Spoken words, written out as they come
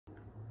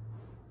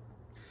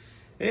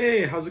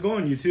Hey, how's it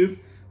going, YouTube?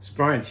 It's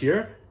Bryant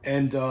here,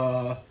 and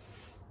I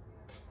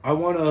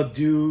want to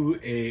do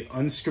a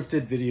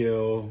unscripted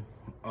video,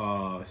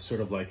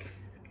 sort of like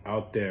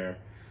out there,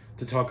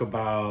 to talk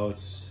about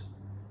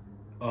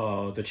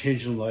the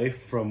change in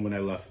life from when I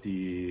left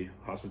the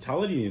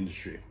hospitality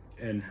industry,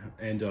 and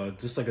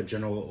just like a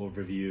general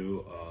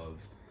overview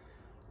of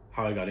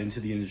how I got into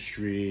the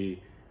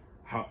industry,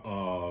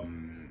 how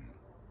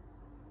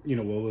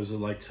what was it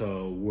like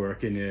to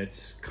work in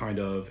it, kind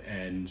of,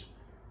 and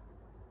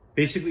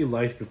basically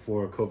life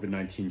before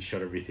COVID-19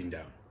 shut everything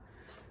down.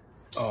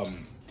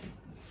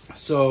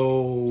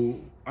 So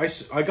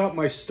I got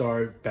my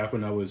start back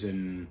when I was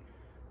in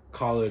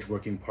college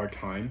working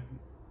part-time.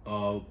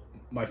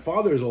 My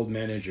father's old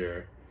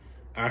manager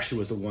actually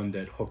was the one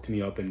that hooked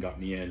me up and got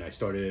me in. I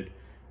started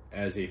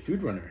as a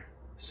food runner.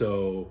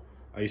 So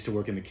I used to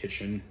work in the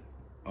kitchen,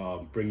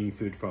 bringing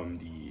food from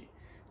the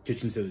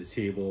kitchen to the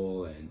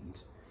table,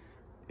 and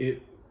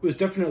it was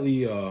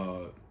definitely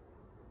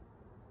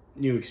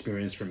new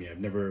experience for me.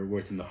 I've never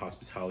worked in the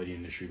hospitality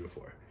industry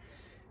before.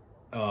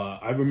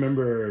 I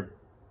remember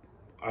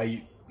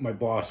my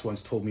boss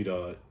once told me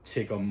to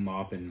take a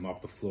mop and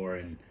mop the floor,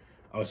 and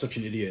I was such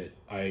an idiot.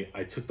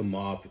 I took the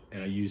mop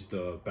and I used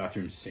the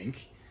bathroom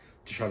sink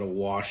to try to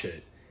wash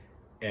it,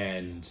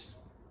 and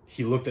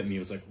he looked at me and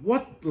was like,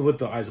 "What?" with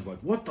the eyes of like,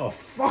 "What the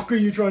fuck are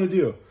you trying to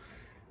do?"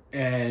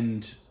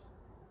 And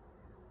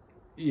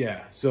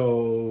yeah,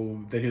 so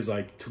then he was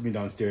like, took me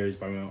downstairs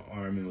by my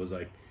arm and was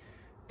like,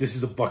 "This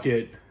is a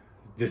bucket,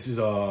 this is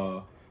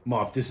a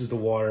mop, this is the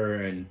water,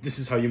 and this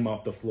is how you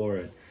mop the floor."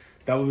 And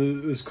that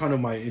was kind of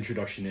my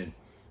introduction in.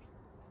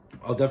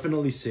 I'll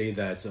definitely say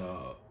that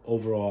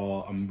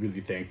overall, I'm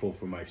really thankful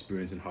for my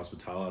experience in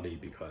hospitality,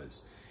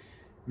 because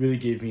it really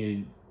gave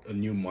me a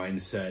new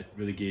mindset,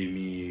 really gave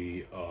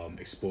me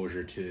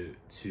exposure to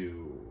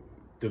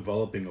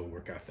developing a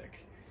work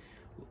ethic.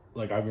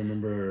 Like, I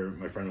remember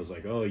my friend was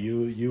like, "Oh,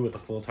 you with a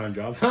full-time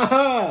job?"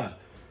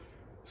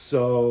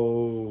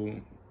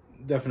 So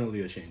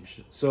definitely a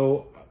change.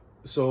 So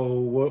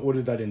what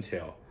did that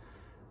entail?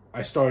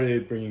 I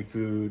started bringing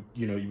food.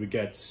 You would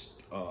get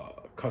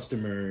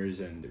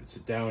customers, and they would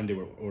sit down, they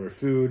would order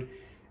food,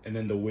 and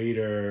then the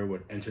waiter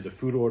would enter the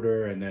food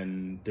order, and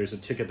then there's a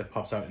ticket that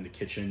pops out in the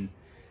kitchen,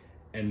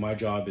 and my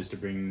job is to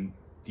bring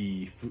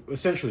the food.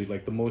 Essentially,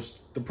 like,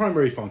 the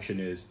primary function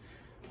is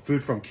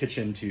food from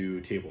kitchen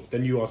to table.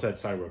 Then you also had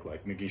side work,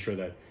 like making sure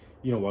that,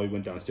 while you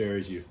went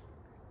downstairs,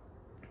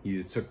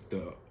 you took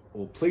the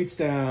old plates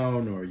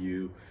down, or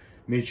you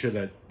made sure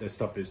that that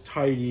stuff is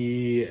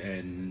tidy,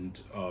 and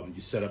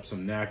you set up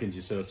some napkins,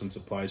 you set up some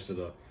supplies for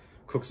the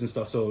cooks and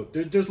stuff. So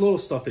there's little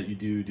stuff that you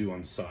do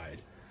on the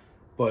side,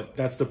 but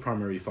that's the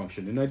primary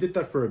function. And I did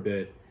that for a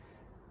bit,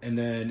 and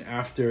then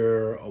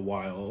after a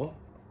while,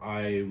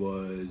 I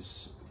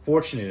was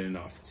fortunate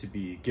enough to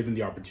be given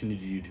the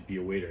opportunity to be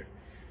a waiter.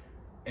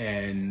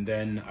 And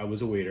then I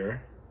was a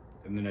waiter,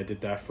 and then I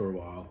did that for a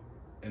while,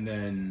 and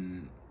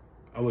then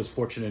I was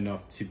fortunate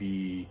enough to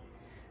be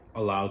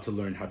allowed to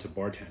learn how to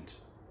bartend.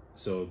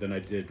 So then I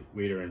did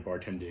waiter and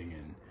bartending,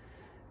 and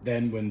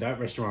then when that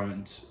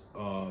restaurant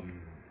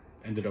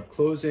ended up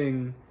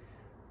closing,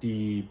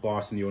 the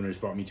boss and the owners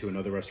brought me to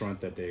another restaurant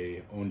that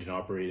they owned and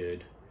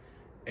operated,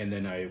 and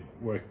then I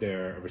worked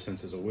there ever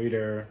since as a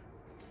waiter,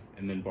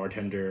 and then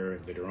bartender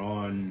later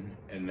on.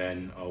 And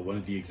then one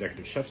of the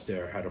executive chefs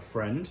there had a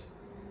friend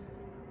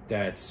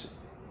that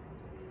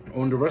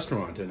owned a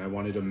restaurant, and I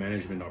wanted a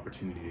management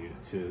opportunity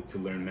to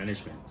learn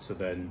management. So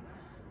then,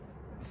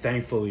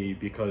 thankfully,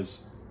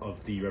 because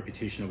of the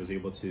reputation I was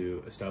able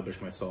to establish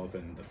myself,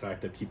 and the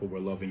fact that people were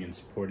loving and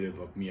supportive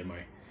of me and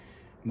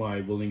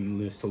my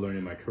willingness to learn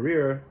in my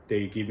career,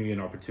 they gave me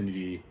an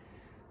opportunity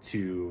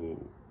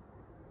to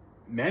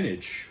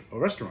manage a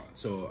restaurant.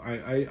 So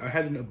I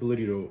had an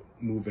ability to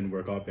move and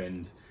work up,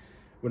 and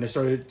when I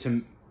started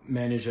to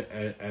manage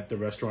at the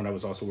restaurant, I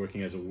was also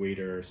working as a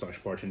waiter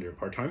 / bartender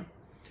part-time.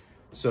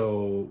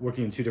 So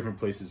working in two different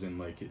places, and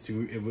like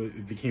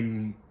it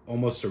became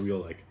almost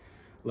surreal.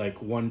 Like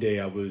one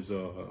day I was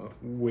a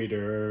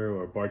waiter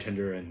or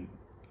bartender, and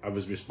I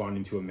was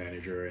responding to a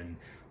manager, and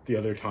the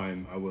other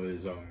time I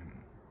was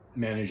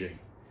managing.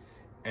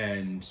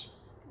 And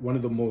one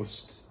of the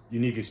most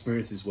unique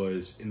experiences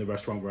was in the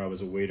restaurant where I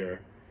was a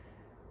waiter.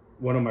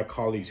 One of my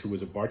colleagues who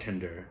was a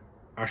bartender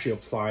actually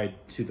applied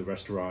to the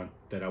restaurant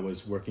that I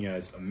was working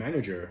as a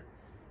manager,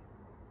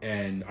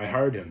 and I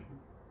hired him.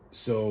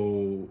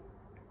 So,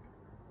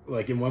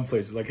 like, in one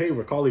place it's like, "Hey,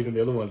 we're colleagues," and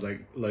the other one's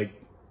like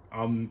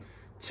I'm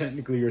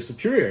technically your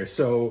superior.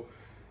 So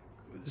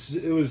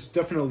it was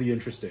definitely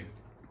interesting.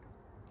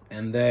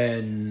 And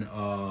then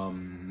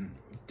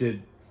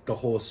did the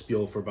whole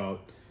spiel for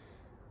about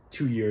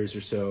 2 years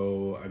or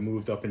so. I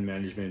moved up in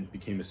management,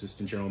 became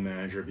assistant general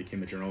manager,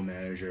 became a general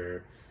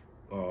manager,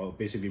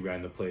 basically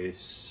ran the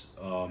place.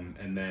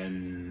 And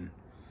then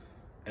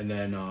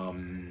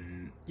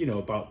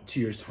about 2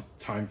 years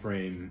time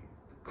frame,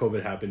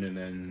 COVID happened, and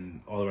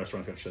then all the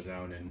restaurants got shut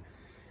down,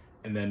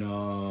 and then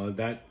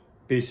that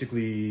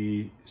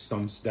basically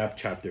stumps that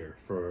chapter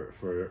for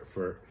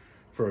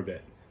a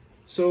bit.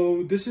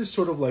 So this is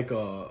sort of like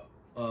a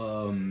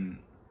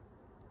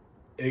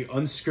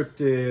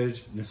unscripted,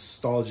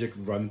 nostalgic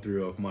run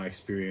through of my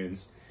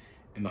experience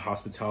in the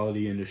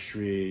hospitality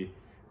industry,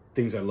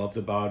 things I loved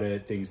about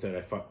it, things that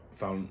I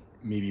found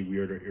maybe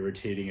weird or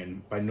irritating,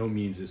 and by no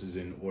means this is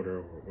in order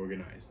or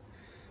organized.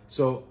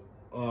 So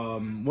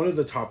one of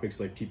the topics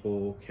like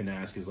people can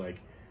ask is like,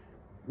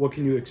 what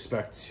can you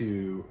expect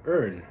to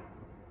earn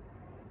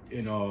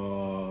in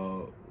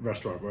a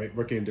restaurant, right?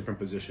 Working in different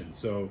positions.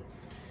 So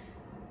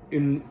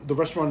in the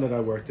restaurant that I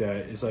worked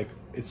at, is like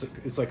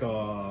it's like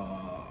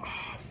a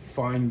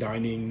fine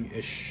dining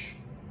ish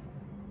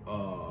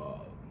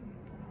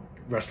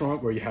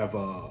restaurant where you have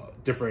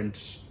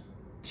different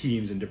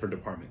teams and different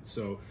departments.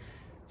 So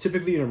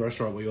typically in a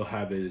restaurant, what you'll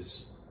have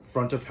is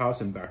front of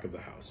house and back of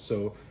the house.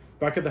 So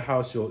back of the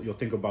house, you'll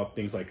think about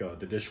things like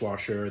the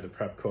dishwasher, the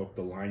prep cook,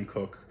 the line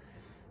cook,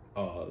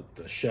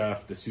 the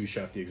chef, the sous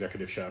chef, the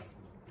executive chef,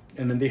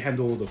 and then they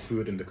handle the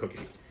food and the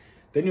cooking.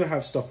 Then you'll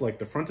have stuff like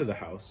the front of the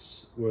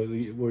house, where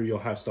you'll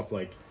have stuff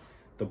like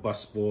the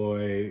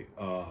busboy,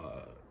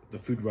 the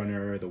food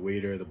runner, the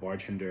waiter, the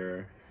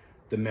bartender,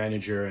 the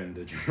manager, and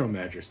the general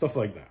manager, stuff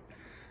like that.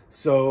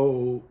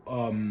 So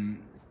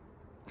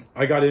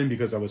I got in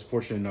because I was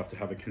fortunate enough to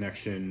have a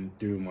connection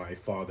through my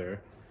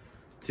father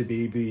to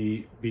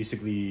be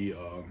basically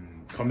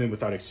come in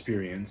without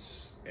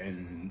experience,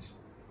 and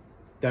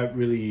that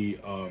really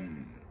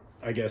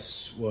I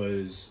guess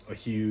was a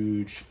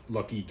huge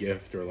lucky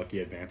gift or lucky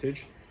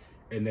advantage.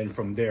 And then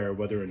from there,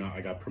 whether or not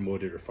I got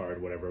promoted or fired,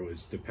 whatever,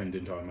 was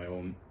dependent on my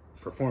own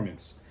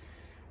performance.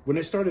 When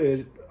I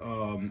started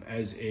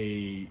as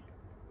a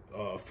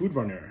food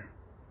runner,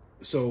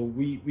 so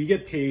we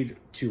get paid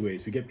two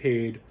ways. We get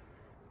paid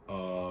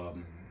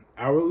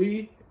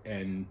hourly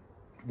and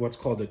what's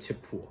called a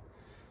tip pool.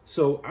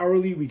 So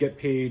hourly, we get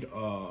paid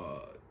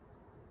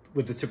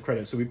with the tip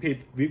credit. So we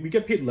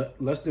get paid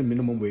less than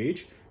minimum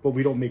wage, but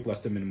we don't make less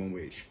than minimum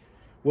wage.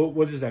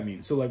 What does that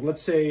mean? So like,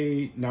 let's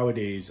say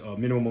nowadays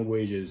minimum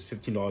wage is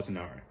 $15 an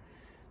hour.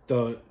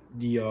 The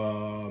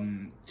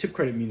tip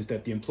credit means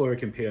that the employer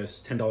can pay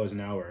us $10 an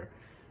hour,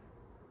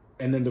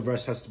 and then the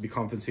rest has to be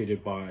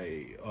compensated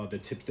by the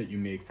tips that you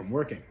make from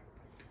working.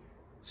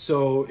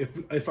 So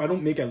if I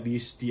don't make at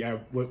least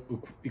what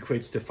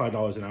equates to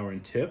 $5 an hour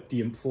in tip,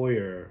 the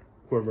employer,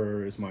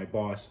 whoever is my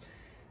boss,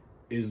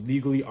 is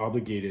legally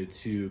obligated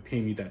to pay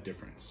me that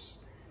difference.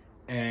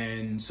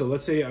 And so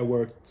let's say I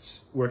work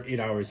 8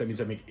 hours, that means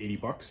I make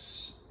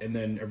 $80, and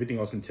then everything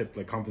else in tip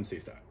like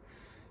compensates that.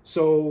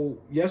 So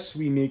yes,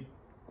 we make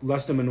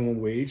less than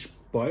minimum wage,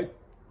 but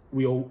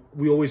we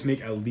always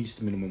make at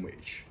least minimum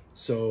wage.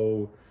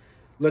 So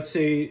let's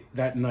say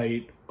that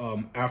night,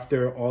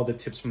 after all the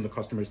tips from the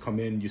customers come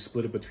in, you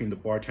split it between the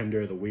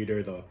bartender, the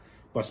waiter, the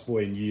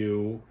busboy, and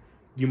you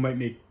might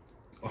make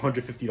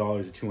 $150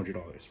 or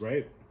 $200,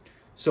 right?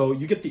 So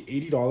you get the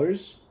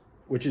 $80,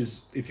 which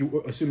is, if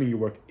you assuming you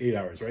work 8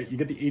 hours, right? You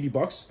get the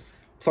 $80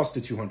 plus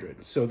the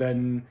 200. So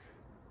then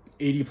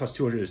 80 plus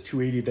 200 is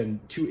 280. Then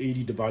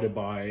 280 divided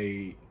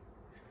by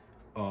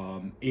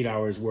 8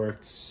 hours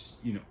worked.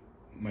 You know,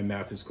 my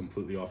math is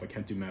completely off. I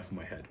can't do math in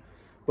my head,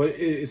 but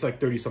it's like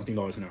 $30-something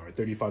an hour,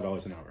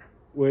 $35 an hour,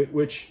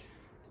 which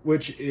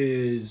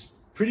is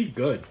pretty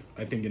good,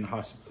 I think, in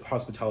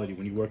hospitality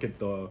when you work at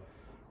the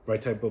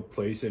right type of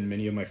place. And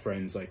many of my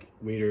friends, like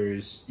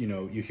waiters, you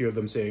know, you hear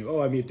them saying, oh,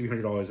 I made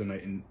 $300 a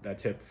night in that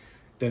tip.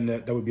 Then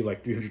that would be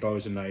like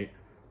 $300 a night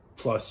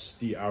plus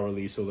the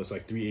hourly. So that's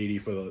like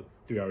 $380 for the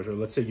 3 hours. Or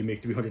let's say you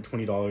make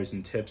 $320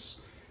 in tips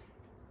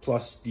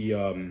plus the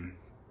 $10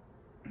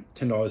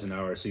 an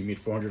hour. So you made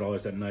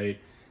 $400 that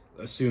night.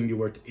 Assume you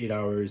worked 8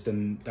 hours,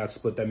 then that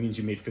split, that means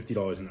you made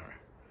 $50 an hour,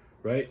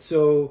 right?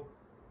 So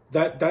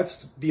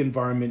that's the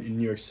environment in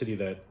New York City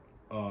that's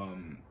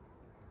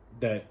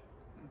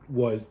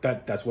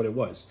what it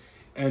was.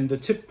 And the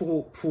tip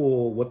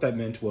pool, what that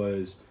meant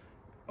was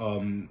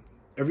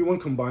everyone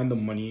combined the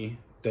money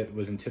that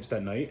was in tips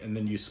that night, and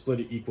then you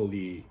split it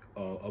equally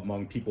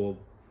among people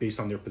based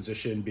on their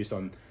position, based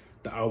on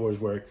the hours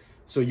worked.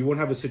 So you won't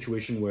have a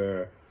situation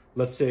where,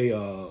 let's say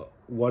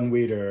one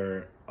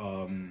waiter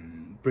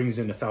brings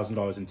in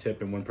 $1,000 in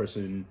tip and one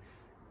person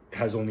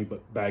has only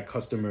bad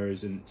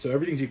customers, and so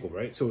everything's equal,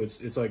 right? So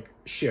it's like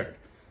shared.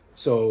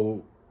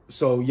 So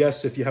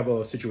yes, if you have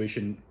a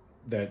situation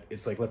that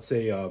it's like, let's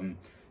say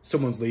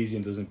someone's lazy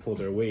and doesn't pull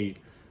their weight,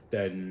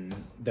 then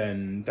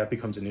that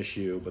becomes an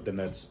issue, but then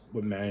that's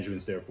what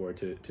management's there for,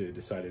 to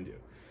decide and do.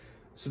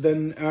 So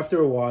then after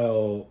a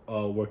while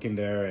working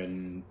there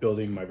and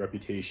building my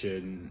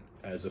reputation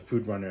as a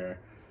food runner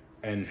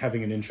and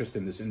having an interest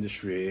in this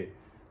industry,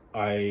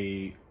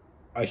 I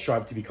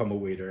strive to become a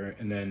waiter.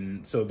 And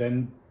then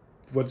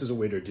what does a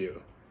waiter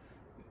do?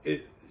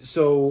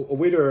 So a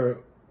waiter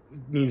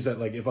means that,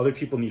 like, if other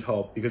people need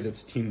help, because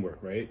it's teamwork,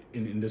 right?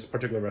 In this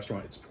particular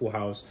restaurant, it's pool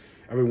house,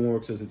 everyone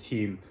works as a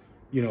team.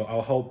 You know,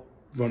 I'll help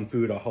run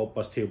food, I'll help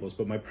bus tables,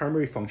 but my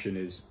primary function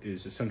is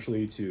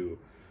essentially to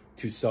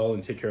sell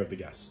and take care of the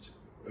guest.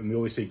 And we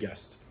always say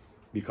guest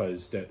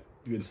because that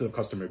instead of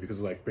customer, because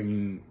it's like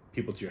bringing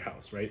people to your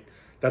house, right?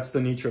 That's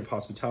the nature of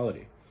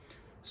hospitality.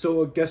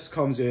 So a guest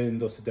comes in,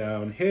 they'll sit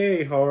down.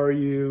 Hey, how are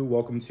you?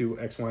 Welcome to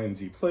X, Y, and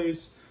Z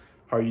place.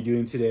 How are you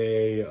doing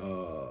today?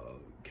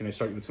 Can I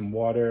start you with some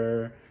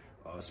water,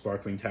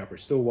 sparkling tap or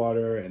still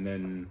water? And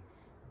then,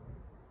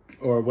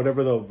 or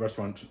whatever the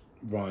restaurant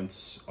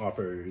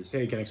offers.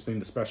 Hey, can I explain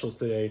the specials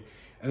today?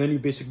 And then you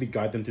basically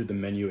guide them through the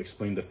menu,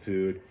 explain the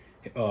food.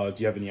 Do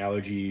you have any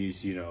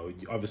allergies? You know,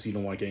 obviously you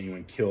don't want to get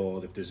anyone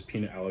killed. If there's a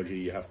peanut allergy,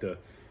 you have to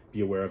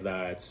be aware of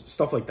that.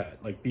 Stuff like that.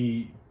 Like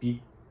be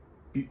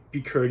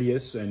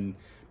courteous and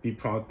be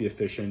prompt, be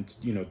efficient.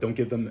 You know, don't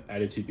give them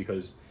attitude,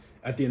 because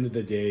at the end of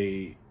the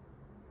day,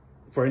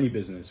 for any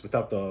business,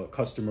 without the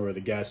customer or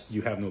the guest,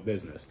 you have no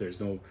business. There's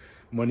no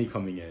money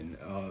coming in.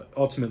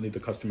 Ultimately,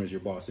 the customer is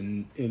your boss.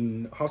 And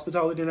in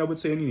hospitality, and I would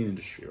say any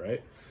industry,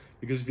 right?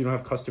 Because if you don't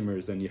have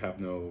customers, then you have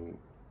no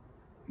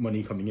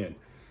money coming in.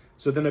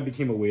 So then I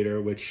became a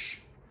waiter,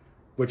 which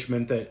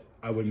meant that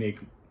I would make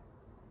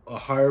a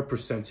higher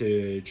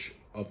percentage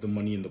of the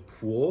money in the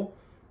pool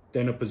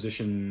than a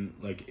position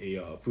like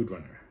a food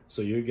runner.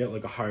 So you get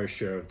like a higher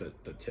share of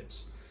the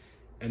tips.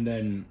 And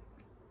then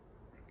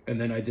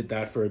I did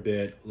that for a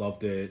bit,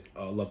 loved it,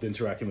 loved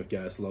interacting with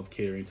guests, loved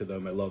catering to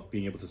them. I loved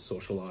being able to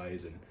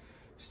socialize and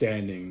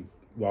stand and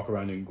walk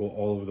around and go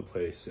all over the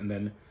place. And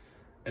then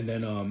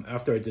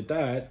after I did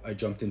that, I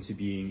jumped into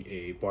being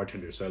a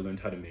bartender. So I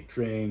learned how to make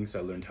drinks. I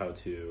learned how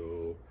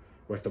to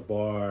work the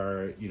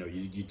bar. You know,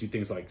 you do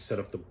things like set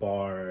up the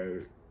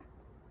bar,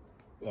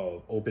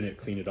 open it,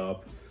 clean it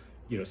up,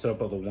 you know, set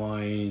up all the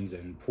wines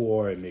and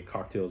pour and make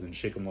cocktails and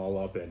shake them all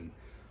up and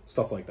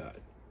stuff like that.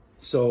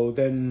 So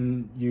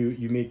then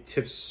you make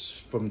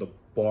tips from the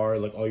bar,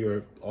 like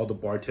all the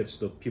bar tips,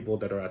 the people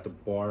that are at the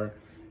bar,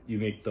 you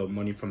make the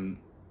money from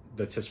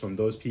the tips from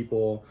those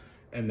people.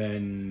 And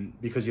then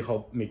because you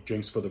help make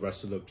drinks for the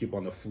rest of the people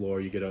on the floor,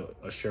 you get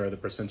a share of the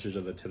percentage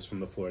of the tips from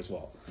the floor as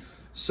well.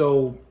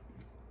 So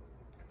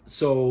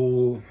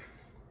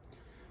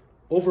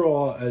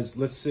overall, as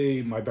let's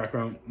say my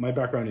background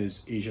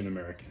is Asian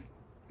American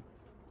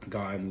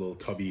guy. I'm a little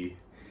tubby,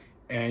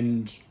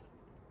 and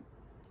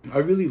I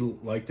really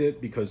liked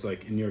it because,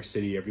 like, in New York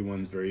City,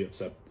 everyone's very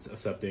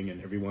accepting,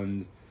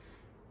 and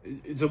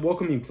it's a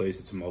welcoming place.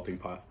 It's a melting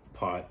pot.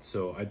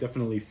 So I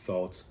definitely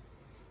felt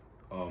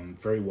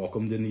very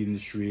welcomed in the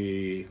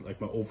industry.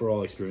 Like, my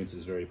overall experience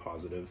is very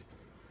positive.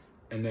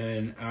 And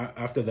then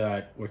after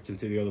that, worked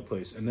into the other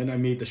place, and then I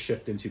made the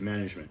shift into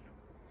management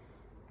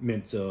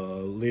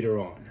later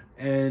on.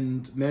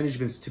 And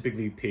management's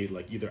typically paid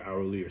like either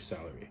hourly or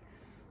salary.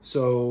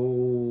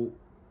 So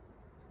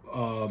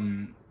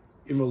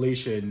in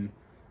relation,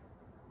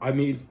 I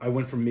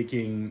went from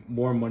making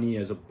more money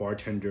as a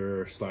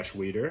bartender /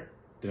 waiter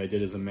than I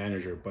did as a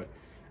manager. But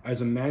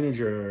as a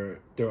manager,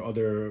 there are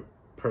other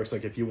perks.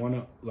 Like, if you want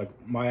to, like,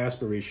 my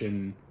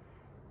aspiration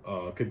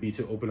could be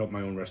to open up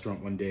my own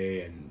restaurant one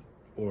day, and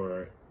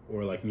or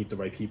like meet the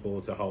right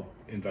people to help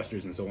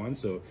investors and so on.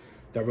 So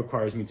that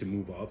requires me to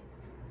move up.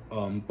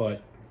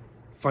 But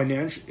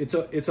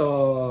it's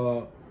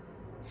a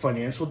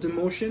financial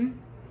demotion,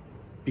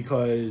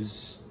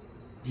 because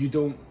you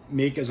don't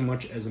make as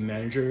much as a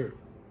manager.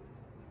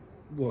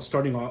 Well,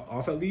 starting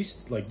off at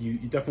least, like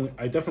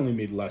I definitely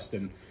made less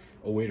than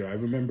a waiter. I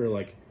remember,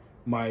 like,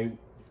 my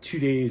 2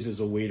 days as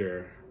a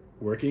waiter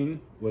working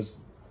was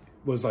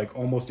like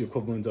almost the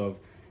equivalent of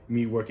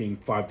me working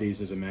 5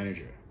 days as a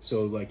manager.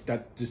 So, like,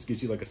 that just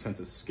gives you like a sense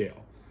of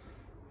scale.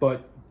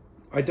 But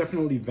I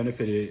definitely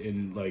benefited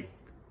in, like,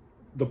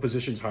 the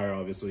position's higher.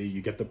 Obviously,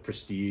 you get the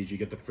prestige, you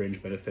get the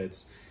fringe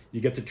benefits, you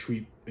get to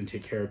treat and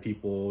take care of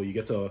people, you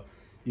get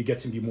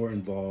to be more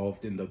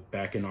involved in the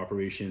back-end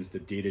operations, the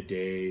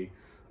day-to-day.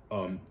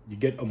 You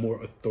get a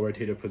more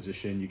authoritative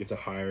position. You get to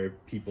hire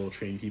people,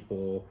 train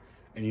people,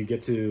 and you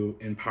get to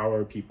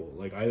empower people.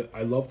 Like,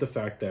 I love the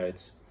fact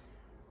that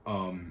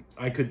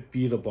I could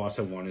be the boss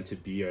I wanted to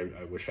be.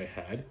 I wish I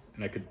had,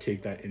 and I could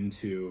take that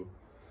into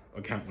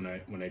account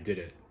when I did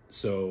it.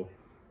 So,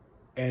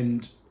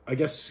 and I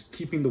guess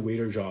keeping the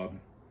waiter job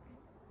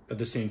at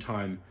the same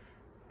time,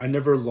 I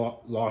never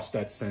lost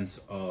that sense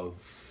of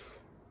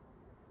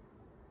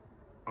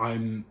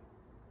I'm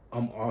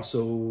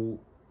also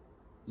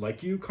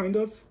like you, kind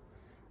of.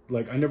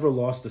 Like, I never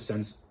lost the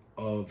sense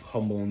of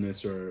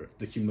humbleness or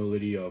the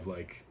humility of,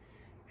 like,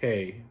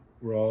 hey,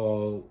 we're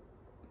all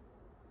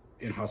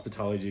in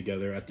hospitality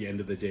together. At the end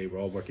of the day, we're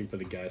all working for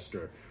the guest,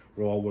 or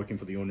we're all working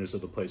for the owners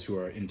of the place, who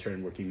are in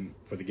turn working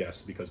for the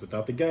guests, because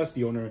without the guest,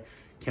 the owner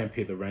can't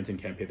pay the rent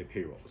and can't pay the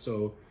payroll.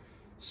 So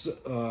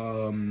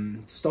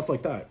stuff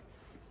like that.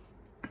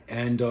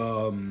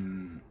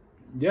 And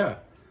yeah,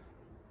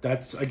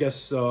 that's, I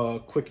guess,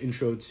 a quick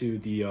intro to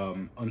the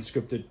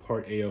unscripted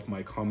part A of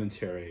my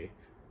commentary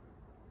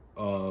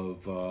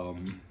of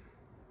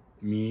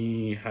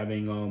me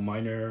having a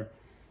minor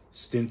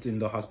stint in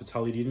the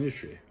hospitality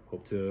industry.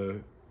 Hope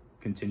to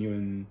continue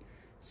and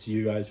see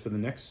you guys for the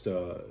next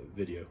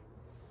video.